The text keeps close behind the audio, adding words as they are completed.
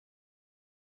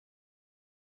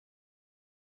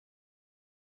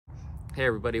Hey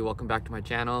everybody, welcome back to my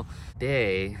channel.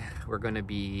 Today we're going to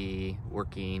be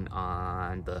working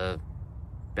on the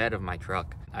bed of my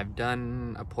truck. I've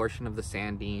done a portion of the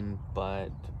sanding,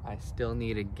 but I still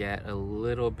need to get a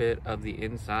little bit of the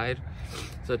inside.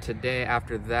 So today,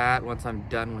 after that, once I'm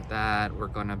done with that, we're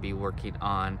going to be working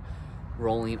on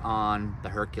rolling on the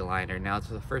Hurculiner. Now it's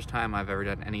the first time I've ever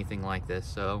done anything like this,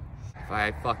 so if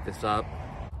I fuck this up,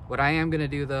 what I am going to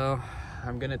do though,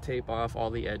 I'm going to tape off all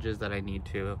the edges that I need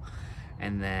to.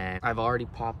 And then I've already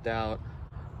popped out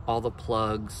all the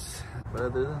plugs. But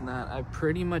other than that, I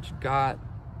pretty much got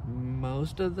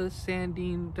most of the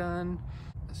sanding done.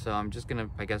 So I'm just gonna,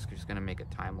 I guess, just gonna make a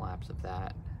time lapse of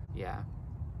that. Yeah.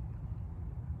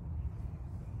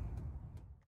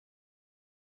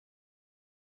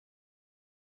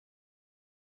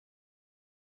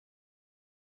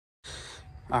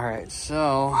 All right,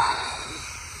 so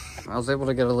I was able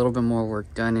to get a little bit more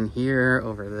work done in here,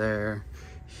 over there,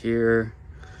 here.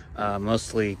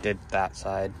 Mostly did that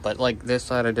side, but like this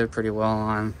side I did pretty well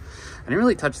on. I didn't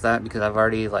really touch that because I've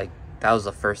already, like, that was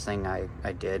the first thing I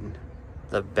did.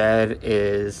 The bed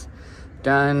is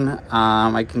done.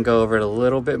 I can go over it a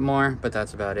little bit more, but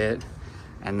that's about it.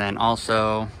 And then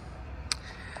also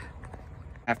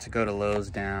I have to go to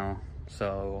Lowe's now,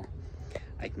 so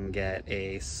I can get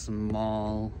a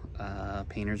small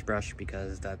painter's brush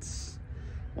because that's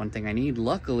one thing I need.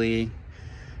 Luckily,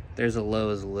 there's a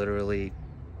Lowe's literally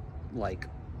like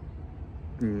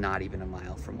not even a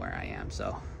mile from where I am, so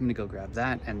I'm gonna go grab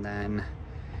that, and then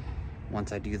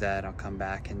once I do that, I'll come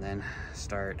back and then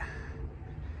start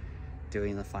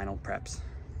doing the final preps.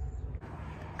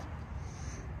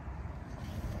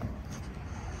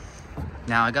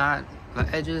 Now I got the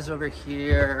edges over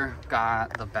here,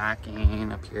 got the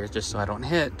backing up here just so I don't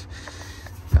hit,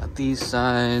 got these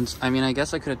sides. I mean, I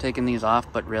guess I could have taken these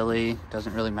off, but really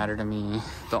doesn't really matter to me.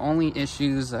 The only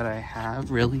issues that I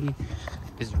have really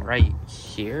is right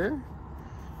here.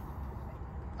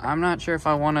 I'm not sure if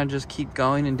I want to just keep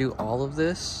going and do all of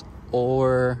this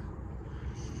or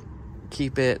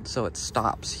keep it so it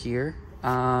stops here,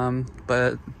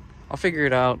 but I'll figure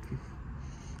it out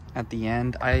at the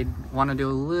end. I want to do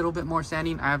a little bit more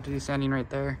sanding. I have to do sanding right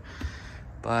there,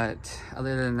 but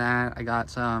other than that, I got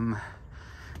some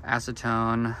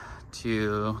acetone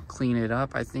to clean it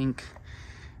up. I think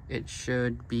it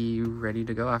should be ready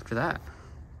to go after that.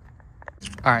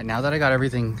 All right, now that I got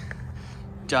everything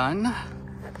done,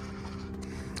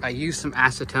 I used some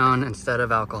acetone instead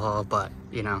of alcohol, but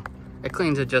you know, it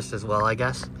cleans it just as well, I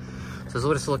guess. So this is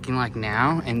what it's looking like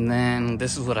now, and then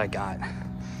this is what I got.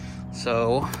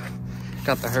 So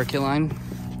got the Hurculiner.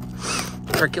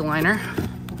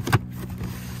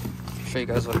 Show you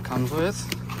guys what it comes with.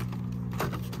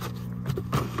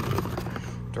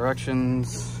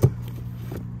 Directions,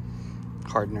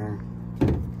 hardener,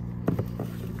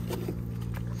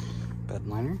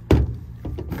 bedliner,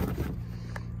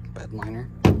 bedliner,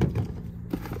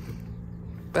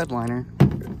 bedliner,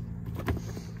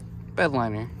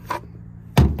 bedliner,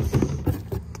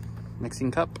 mixing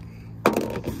cup,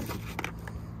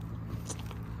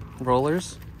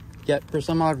 rollers. Yet for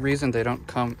some odd reason they don't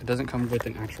come, it doesn't come with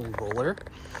an actual roller,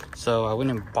 so I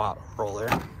went and bought a roller,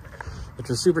 which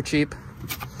was super cheap.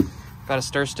 Got a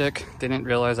stir stick, didn't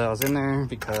realize I was in there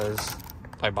because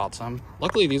I bought some.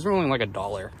 Luckily these were only like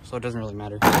 $1, so it doesn't really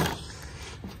matter.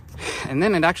 And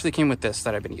then it actually came with this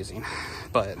that I've been using,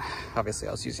 but obviously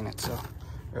I was using it, so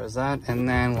there was that. And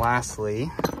then lastly,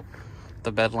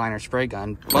 the bedliner spray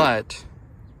gun, but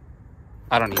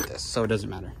I don't need this, so it doesn't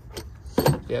matter.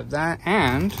 We have that,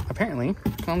 and apparently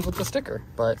it comes with a sticker,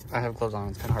 but I have clothes on,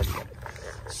 it's kind of hard to get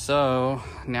it. So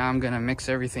now I'm gonna mix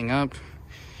everything up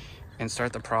and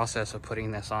start the process of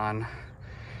putting this on.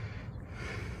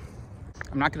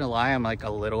 I'm not gonna lie, I'm like a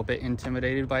little bit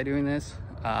intimidated by doing this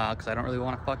because I don't really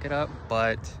want to fuck it up,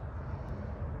 but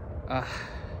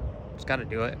just gotta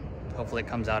do it. Hopefully it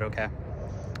comes out okay,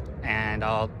 and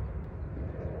I'll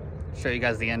show you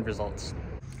guys the end results.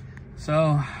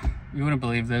 So you wouldn't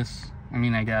believe this, I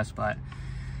mean, I guess, but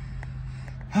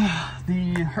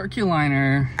the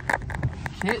Hurculiner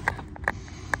kit,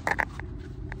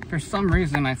 for some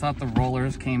reason I thought the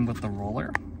rollers came with the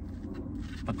roller,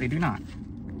 but they do not.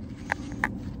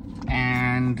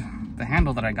 And the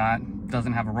handle that I got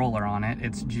doesn't have a roller on it,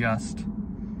 it's just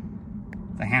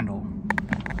the handle,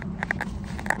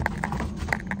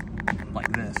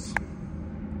 like this.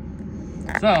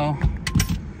 So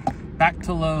back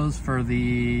to Lowe's for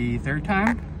the third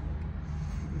time.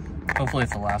 Hopefully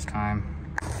it's the last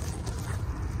time.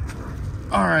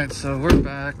 All right, so we're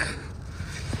back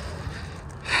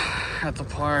at the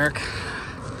park.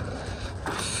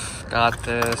 Got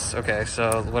this. Okay,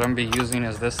 so what I'm gonna be using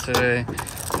is this today.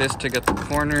 This to get the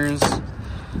corners.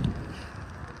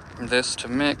 This to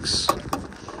mix.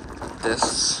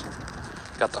 This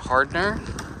got the hardener.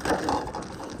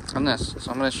 And this.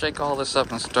 So I'm gonna shake all this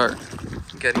up and start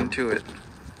getting to it.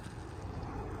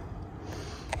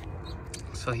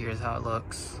 So here's how it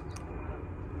looks.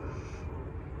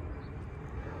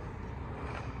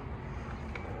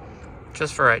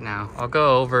 Just for right now. I'll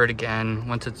go over it again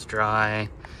once it's dry,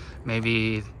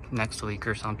 maybe next week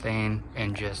or something,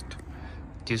 and just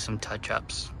do some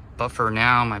touch-ups. But for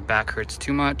now, my back hurts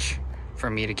too much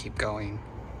for me to keep going.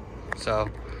 So,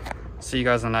 see you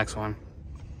guys in the next one.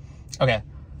 Okay,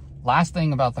 last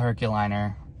thing about the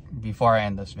Hurculiner before I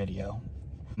end this video.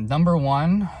 Number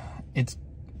one, it's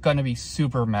gonna be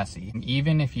super messy.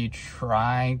 Even if you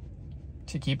try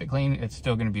to keep it clean, it's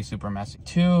still gonna be super messy.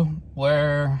 2,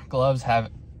 wear gloves, have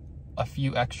a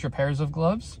few extra pairs of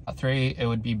gloves. 3, it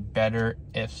would be better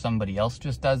if somebody else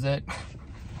just does it.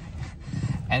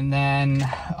 And then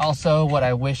also what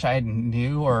I wish I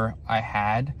knew or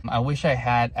I wish I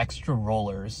had extra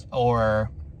rollers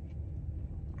or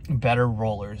better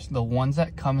rollers. The ones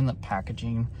that come in the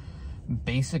packaging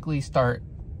basically start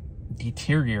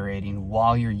deteriorating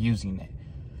while you're using it.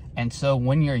 And so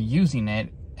when you're using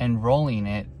it and rolling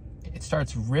it, it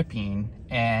starts ripping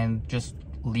and just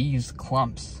leaves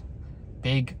clumps,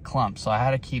 big clumps. So I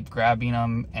had to keep grabbing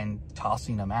them and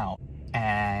tossing them out.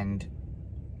 And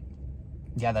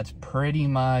yeah, that's pretty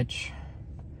much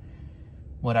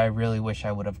what I really wish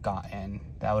I would have gotten.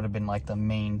 That would have been like the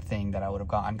main thing that I would have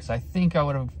gotten, because I think I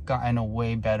would have gotten a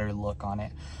way better look on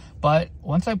it. But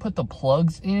once I put the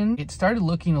plugs in, it started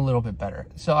looking a little bit better.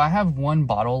 So I have one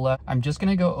bottle left. I'm just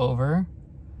gonna go over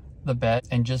the bed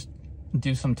and just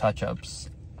do some touch-ups.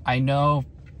 I know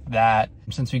that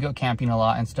since we go camping a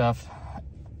lot and stuff,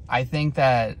 I think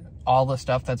that all the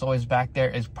stuff that's always back there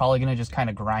is probably gonna just kind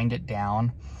of grind it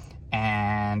down,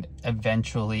 and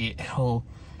eventually it'll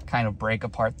kind of break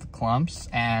apart the clumps,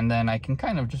 and then I can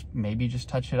kind of just maybe just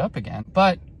touch it up again.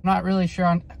 But I'm not really sure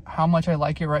on how much I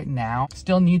like it right now.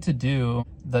 Still need to do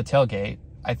the tailgate.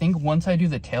 I think once I do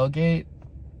the tailgate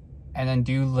and then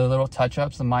do the little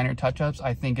touch-ups, the minor touch-ups,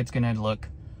 I think it's gonna look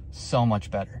so much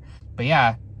better. But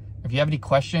yeah, if you have any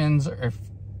questions or if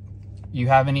you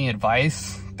have any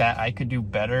advice that I could do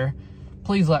better,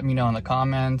 please let me know in the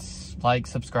comments. Like,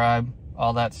 subscribe,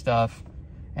 all that stuff,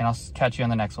 and I'll catch you on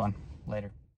the next one. Later.